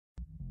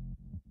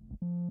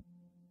Have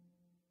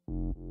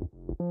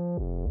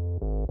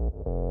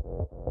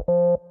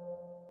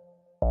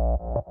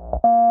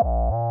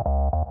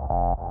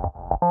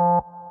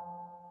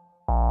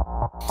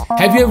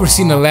you ever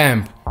seen a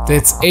lamp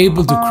that's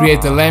able to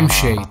create a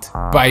lampshade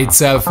by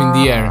itself in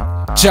the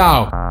air?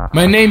 Ciao,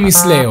 my name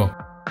is Leo.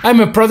 I'm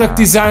a product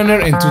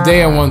designer and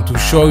today I want to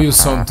show you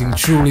something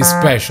truly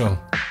special.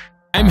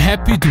 I'm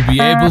happy to be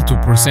able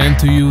to present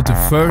to you the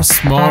first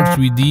smart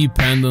 3D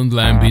pendant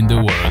lamp in the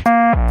world.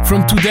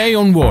 From today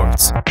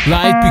onwards,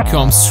 light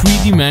becomes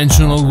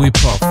three-dimensional with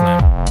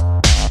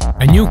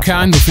POVLAMP. A new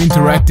kind of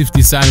interactive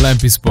design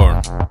lamp is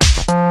born.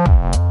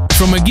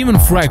 From a given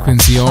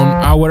frequency on,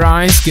 our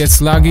eyes get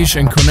sluggish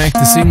and connect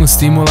the signal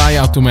stimuli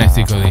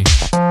automatically.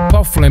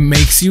 POVLAMP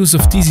makes use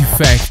of this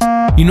effect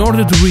in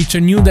order to reach a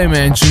new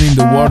dimension in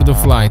the world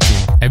of lighting.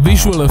 A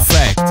visual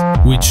effect,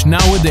 which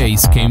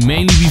nowadays can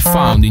mainly be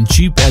found in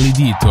cheap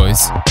LED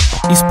toys,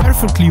 is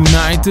perfectly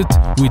united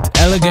with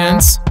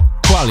elegance,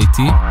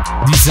 quality,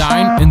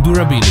 design and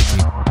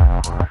durability.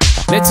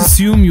 Let's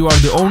assume you are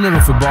the owner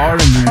of a bar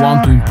and you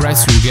want to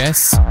impress your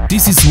guests.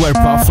 This is where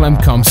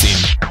POVLAMP comes in.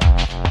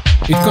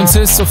 It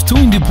consists of two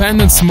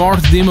independent smart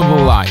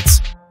dimmable lights.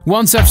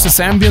 One serves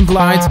as ambient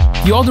light,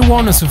 the other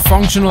one as a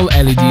functional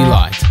LED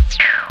light.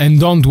 And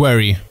don't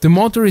worry, the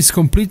motor is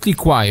completely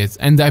quiet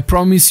and I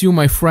promise you,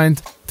 my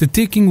friend, the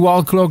ticking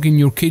wall clock in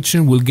your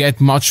kitchen will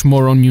get much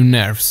more on your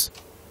nerves.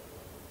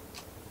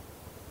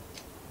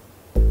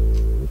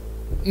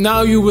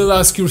 Now you will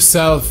ask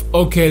yourself,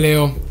 okay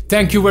Leo,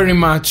 thank you very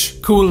much,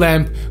 cool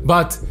lamp,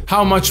 but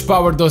how much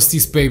power does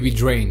this baby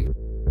drain?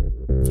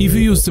 If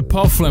you use the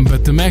POVLAMP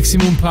at the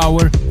maximum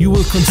power, you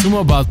will consume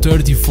about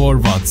 34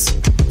 watts.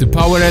 The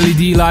power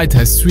LED light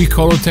has 3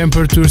 color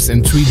temperatures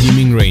and 3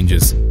 dimming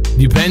ranges.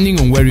 Depending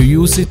on where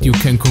you use it, you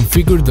can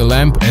configure the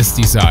lamp as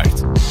desired.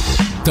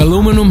 The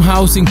aluminum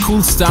housing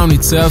cools down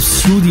itself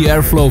through the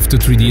airflow of the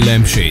 3D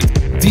lampshade.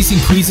 This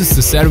increases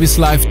the service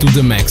life to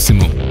the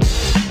maximum.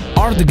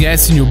 Are the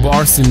guests in your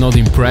bar still not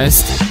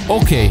impressed?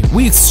 Okay,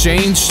 we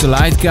exchanged the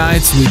light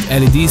guides with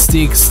LED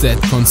sticks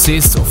that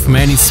consist of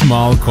many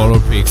small color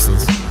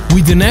pixels.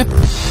 With an app,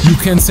 you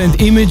can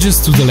send images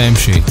to the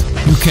lampshade.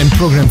 You can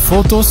program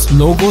photos,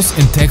 logos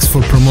and text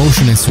for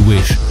promotion as you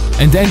wish,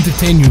 and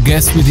entertain your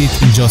guests with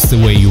it in just the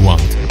way you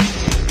want.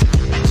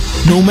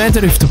 No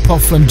matter if the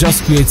POVLAMP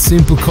just creates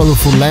simple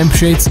colorful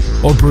lampshades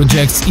or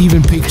projects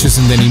even pictures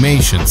and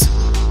animations,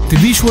 the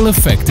visual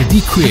effect that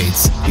it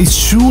creates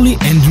is truly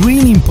and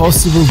really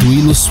impossible to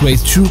illustrate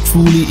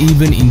truthfully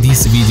even in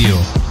this video.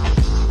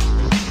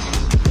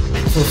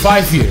 For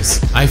 5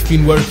 years, I've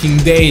been working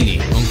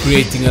daily on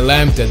creating a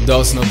lamp that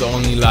does not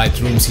only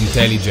light rooms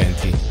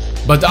intelligently,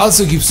 but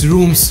also gives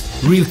rooms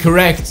real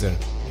character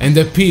and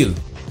appeal,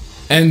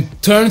 and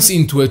turns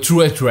into a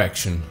true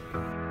attraction.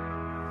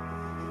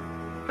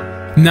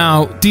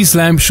 Now, this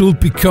lamp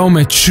should become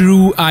a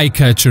true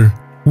eye-catcher,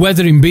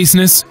 whether in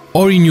business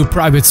or in your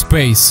private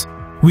space.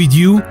 With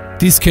you,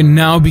 this can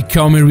now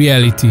become a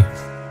reality.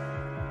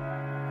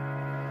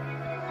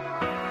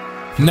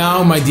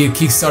 Now, my dear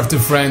Kickstarter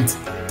friend,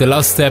 the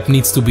last step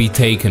needs to be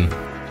taken.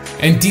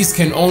 And this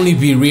can only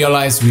be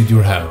realized with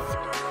your help.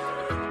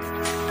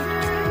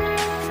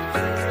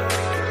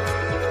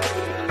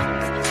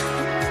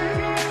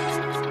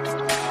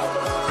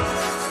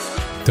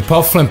 The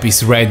POVLAMP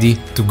is ready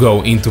to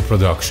go into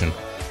production.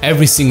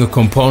 Every single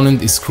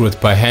component is screwed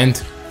by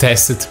hand,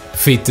 tested,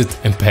 fitted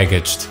and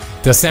packaged.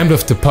 The assembly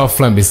of the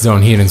POVLAMP is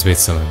done here in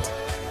Switzerland.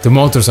 The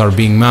motors are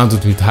being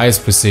mounted with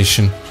highest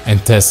precision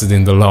and tested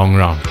in the long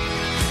run.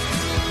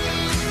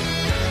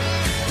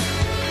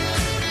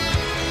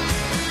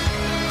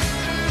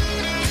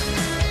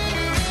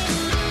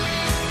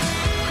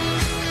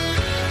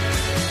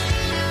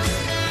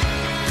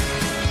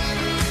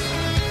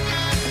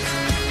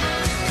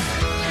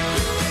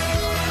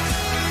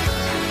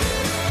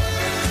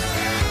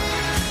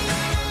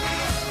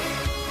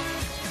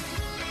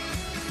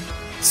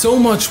 So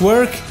much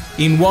work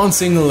in one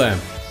single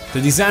lamp.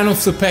 The design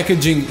of the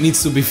packaging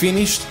needs to be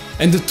finished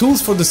and the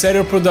tools for the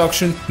serial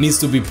production needs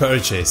to be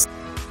purchased.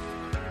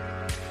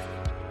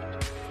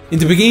 In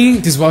the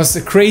beginning this was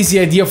a crazy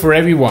idea for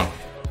everyone,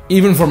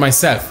 even for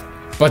myself,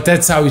 but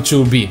that's how it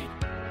should be.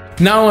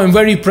 Now I'm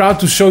very proud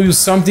to show you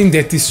something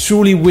that is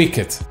truly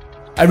wicked.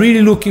 I'm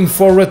really looking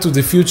forward to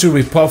the future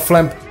with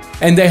POVLAMP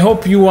and I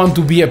hope you want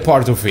to be a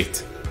part of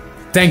it.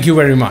 Thank you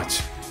very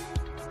much.